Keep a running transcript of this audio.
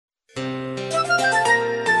This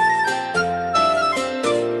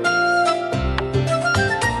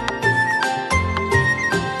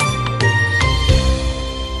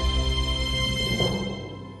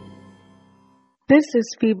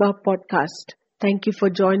is FIBA Podcast. Thank you for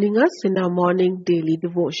joining us in our morning daily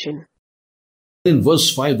devotion. In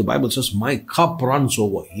verse 5, the Bible says, my cup runs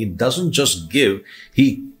over. He doesn't just give,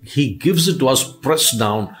 he gives it to us pressed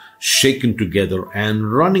down, shaken together,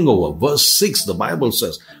 and running over. Verse 6, the Bible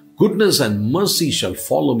says, goodness and mercy shall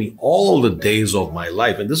follow me all the days of my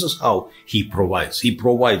life. And this is how he provides. He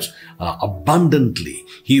provides abundantly.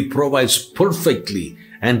 He provides perfectly.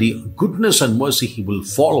 And the goodness and mercy he will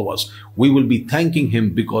follow us. We will be thanking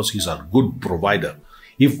him because he's our good provider.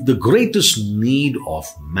 If the greatest need of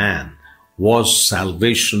man was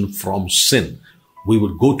salvation from sin, we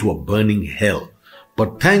would go to a burning hell.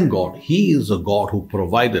 But thank God, he is a God who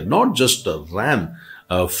provided not just a ram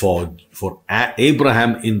for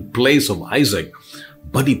Abraham in place of Isaac,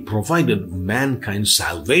 but he provided mankind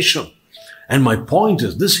salvation. And my point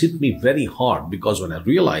is, this hit me very hard because when I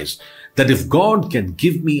realized that if God can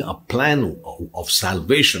give me a plan of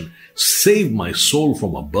salvation, save my soul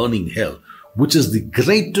from a burning hell, which is the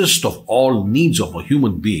greatest of all needs of a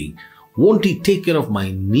human being, won't he take care of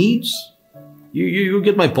my needs? You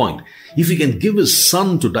get my point. If he can give his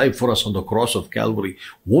son to die for us on the cross of Calvary,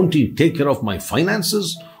 won't he take care of my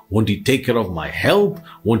finances? Won't he take care of my health?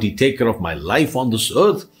 Won't he take care of my life on this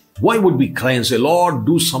earth? Why would we cry and say, Lord,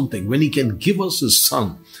 do something when he can give us his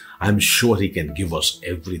son? I'm sure he can give us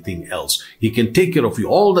everything else. He can take care of you.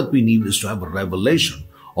 All that we need is to have a revelation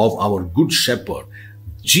of our good shepherd,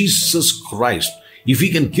 Jesus Christ. If he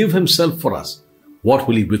can give himself for us, what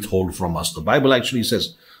will he withhold from us? The Bible actually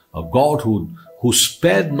says, a God who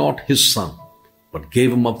spared not his son, but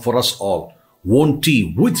gave him up for us all, won't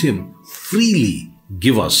he with him freely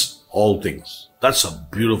give us all things? That's a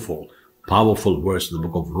beautiful, powerful verse in the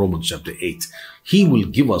book of Romans chapter 8. He will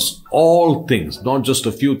give us all things, not just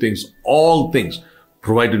a few things, all things,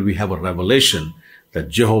 provided we have a revelation that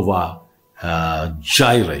Jehovah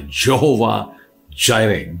Jireh,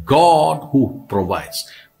 God who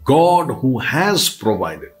provides, God who has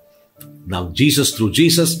provided. Now, through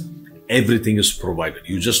Jesus, everything is provided.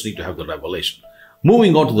 You just need to have the revelation.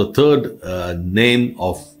 Moving on to the third name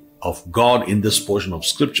of God in this portion of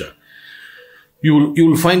scripture. You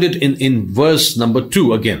will find it in verse number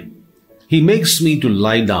 2 again. He makes me to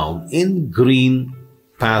lie down in green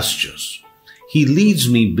pastures. He leads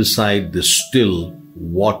me beside the still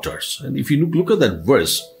waters. And if you look at that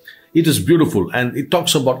verse, it is beautiful. And it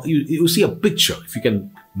talks about, you see a picture. If you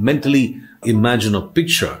can mentally imagine a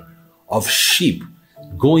picture of sheep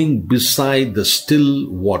going beside the still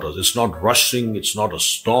waters. It's not rushing. It's not a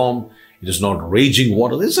storm. It is not raging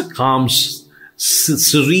water. It's a calm,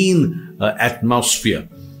 serene atmosphere.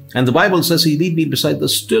 And the Bible says he lead me beside the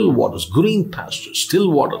still waters, green pastures,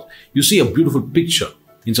 still waters. You see a beautiful picture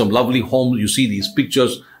in some lovely homes. You see these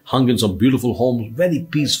pictures hung in some beautiful homes, very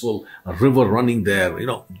peaceful, a river running there.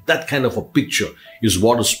 That kind of a picture is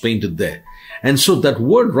what is painted there. And so that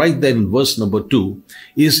word right there in verse number 2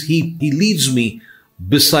 is he leads me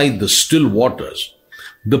beside the still waters.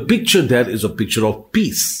 The picture there is a picture of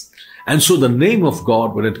peace. And so the name of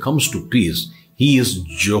God, when it comes to peace, he is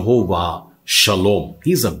Jehovah Shalom.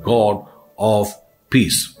 He's a God of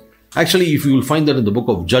peace. Actually, if you will find that in the book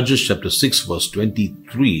of Judges chapter 6 verse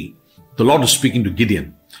 23, the Lord is speaking to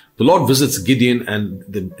Gideon. The Lord visits Gideon and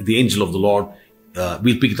the angel of the Lord.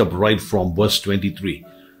 We'll pick it up right from verse 23.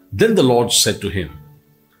 Then the Lord said to him,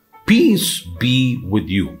 peace be with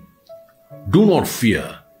you. Do not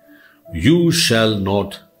fear. You shall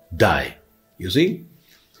not die. You see?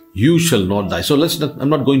 You shall not die. So I'm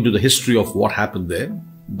not going to the history of what happened there,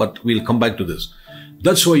 but we'll come back to this.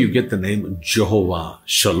 That's why you get the name Jehovah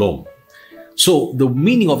Shalom. So the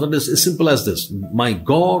meaning of that is as simple as this. My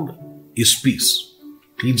God is peace.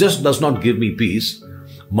 He just does not give me peace.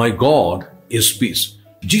 My God is peace.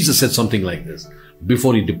 Jesus said something like this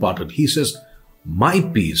before he departed. He says, my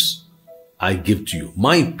peace I give to you.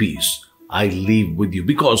 My peace I leave with you.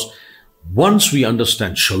 Because once we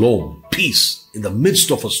understand shalom, peace in the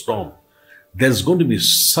midst of a storm, there's going to be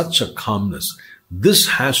such a calmness. This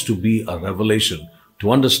has to be a revelation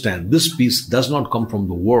to understand this peace does not come from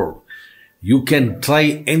the world. You can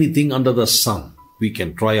try anything under the sun. We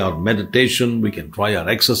can try our meditation. We can try our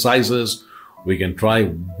exercises. We can try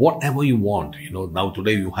whatever you want. Now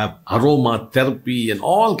today you have aromatherapy and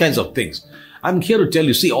all kinds of things. I'm here to tell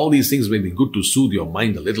you, see, all these things may be good to soothe your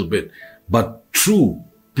mind a little bit, but true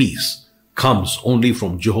peace comes only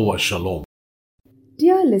from Jehovah Shalom.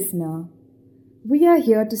 Dear listener, we are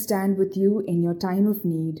here to stand with you in your time of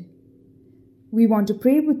need. We want to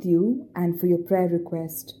pray with you and for your prayer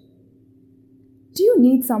request. Do you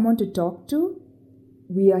need someone to talk to?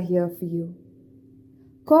 We are here for you.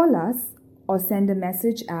 Call us or send a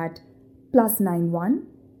message at +91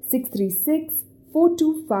 636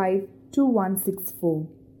 425 2164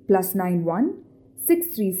 +91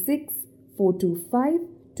 636 425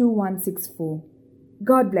 2164.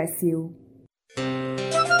 God bless you.